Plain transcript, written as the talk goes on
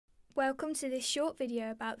Welcome to this short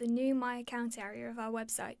video about the new My Account area of our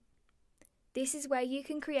website. This is where you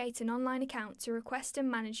can create an online account to request and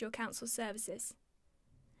manage your council services.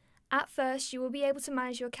 At first, you will be able to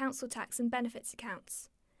manage your council tax and benefits accounts,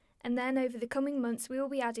 and then over the coming months we will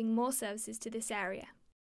be adding more services to this area.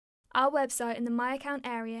 Our website and the My Account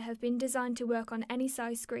area have been designed to work on any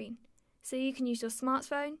size screen, so you can use your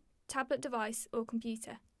smartphone, tablet device or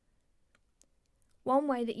computer. One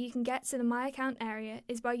way that you can get to the My Account area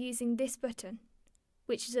is by using this button,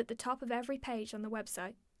 which is at the top of every page on the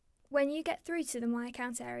website. When you get through to the My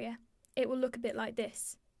Account area, it will look a bit like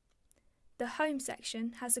this. The Home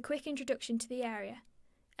section has a quick introduction to the area,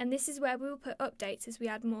 and this is where we will put updates as we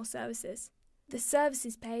add more services. The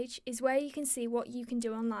Services page is where you can see what you can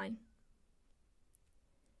do online.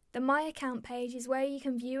 The My Account page is where you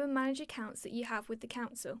can view and manage accounts that you have with the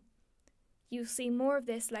council. You'll see more of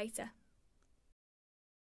this later.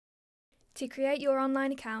 To create your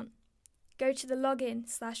online account, go to the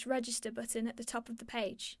Login/Register button at the top of the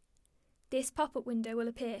page. This pop-up window will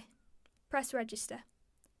appear. Press Register.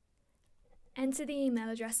 Enter the email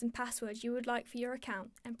address and password you would like for your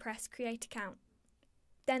account and press Create Account.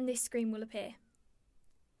 Then this screen will appear.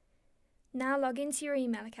 Now log into your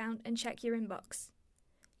email account and check your inbox.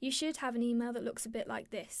 You should have an email that looks a bit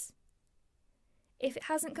like this. If it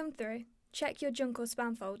hasn't come through, check your junk or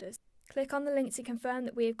spam folders. Click on the link to confirm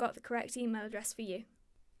that we have got the correct email address for you.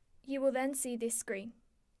 You will then see this screen.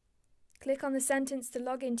 Click on the sentence to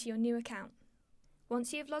log into your new account.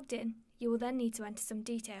 Once you have logged in, you will then need to enter some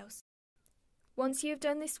details. Once you have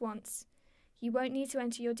done this once, you won't need to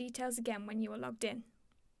enter your details again when you are logged in.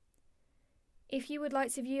 If you would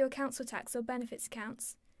like to view your council tax or benefits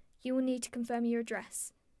accounts, you will need to confirm your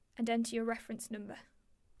address and enter your reference number.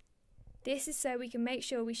 This is so we can make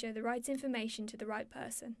sure we show the right information to the right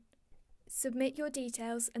person. Submit your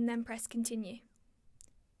details and then press Continue.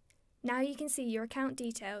 Now you can see your account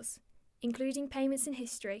details, including payments and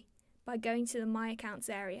history, by going to the My Accounts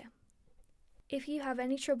area. If you have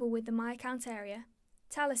any trouble with the My Account area,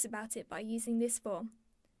 tell us about it by using this form.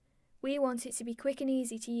 We want it to be quick and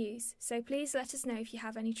easy to use, so please let us know if you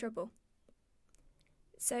have any trouble.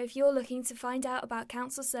 So if you're looking to find out about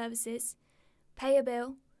council services, pay a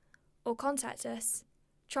bill, or contact us,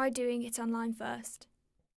 try doing it online first.